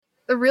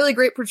a really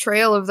great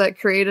portrayal of that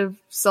creative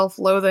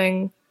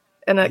self-loathing,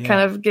 and it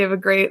kind of gave a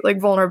great like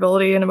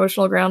vulnerability and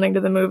emotional grounding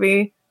to the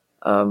movie,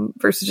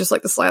 versus just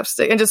like the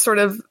slapstick, and just sort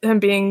of him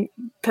being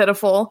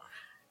pitiful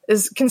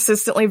is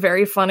consistently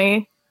very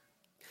funny.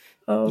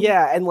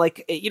 And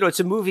like, it's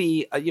a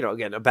movie,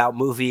 again, about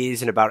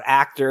movies and about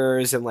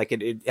actors, and like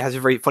it has a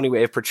very funny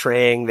way of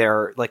portraying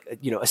their like,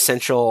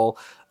 essential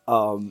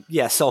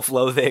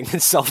self-loathing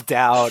and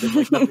self-doubt, and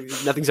like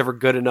nothing's ever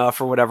good enough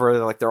or whatever.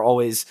 Like they're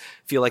always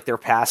feel like they're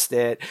past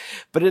it.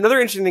 But another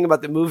interesting thing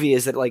about the movie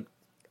is that like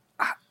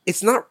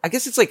it's not, I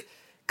guess it's like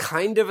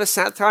kind of a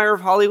satire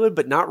of Hollywood,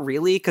 but not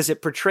really, because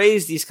it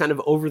portrays these kind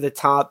of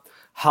over-the-top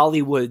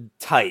Hollywood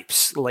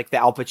types, like the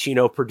Al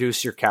Pacino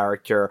producer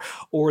character,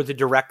 or the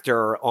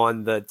director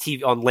on the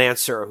TV on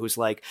Lancer, who's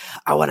like,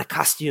 I want a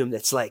costume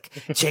that's like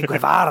Che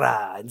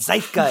Guevara and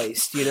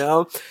Zeitgeist,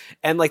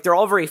 and like they're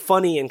all very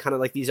funny and kind of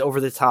like these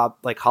over the top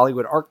like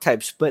Hollywood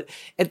archetypes, but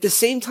at the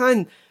same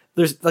time,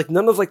 there's like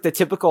none of like the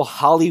typical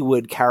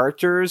Hollywood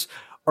characters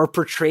are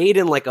portrayed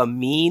in like a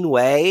mean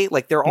way.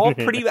 Like they're all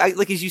pretty,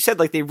 like as you said,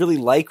 like they really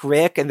like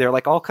Rick, and they're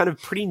like all kind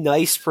of pretty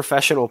nice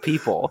professional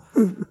people.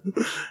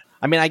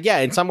 I mean,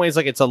 in some ways,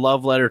 like it's a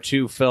love letter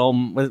to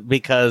film,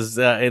 because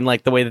in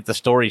like the way that the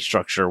story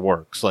structure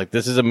works, like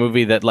this is a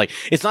movie that like,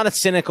 it's not a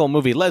cynical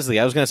movie. Leslie,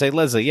 I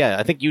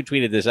think you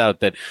tweeted this out,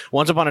 that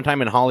Once Upon a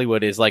Time in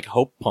Hollywood is like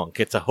hope punk.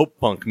 It's a hope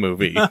punk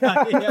movie. Oh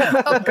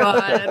God.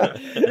 I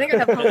think I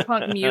have hope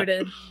punk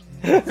muted.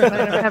 So I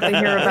never have to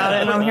hear about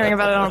it, and I'm hearing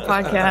about it on a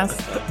podcast.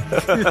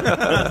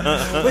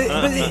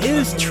 but it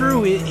is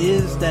true. It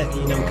is that,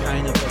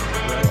 kind of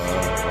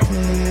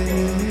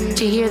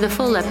To hear the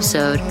full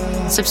episode,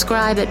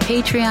 subscribe at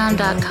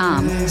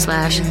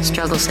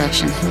patreon.com/struggle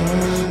session.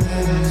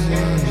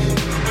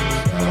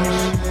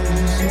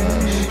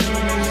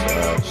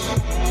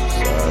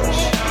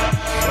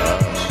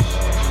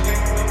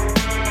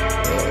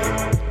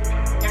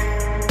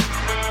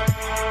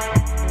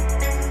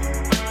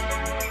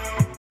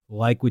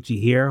 Like what you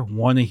hear?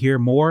 Want to hear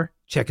more?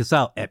 Check us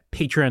out at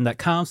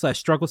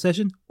patreon.com/struggle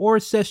session, or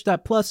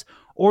sesh.plus,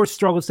 or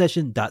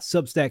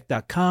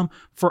strugglesession.substack.com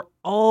for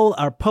all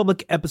our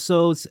public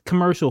episodes,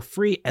 commercial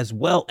free, as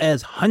well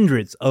as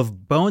hundreds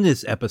of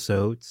bonus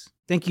episodes.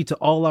 Thank you to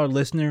all our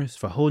listeners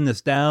for holding us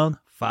down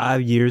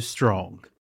 5 years strong.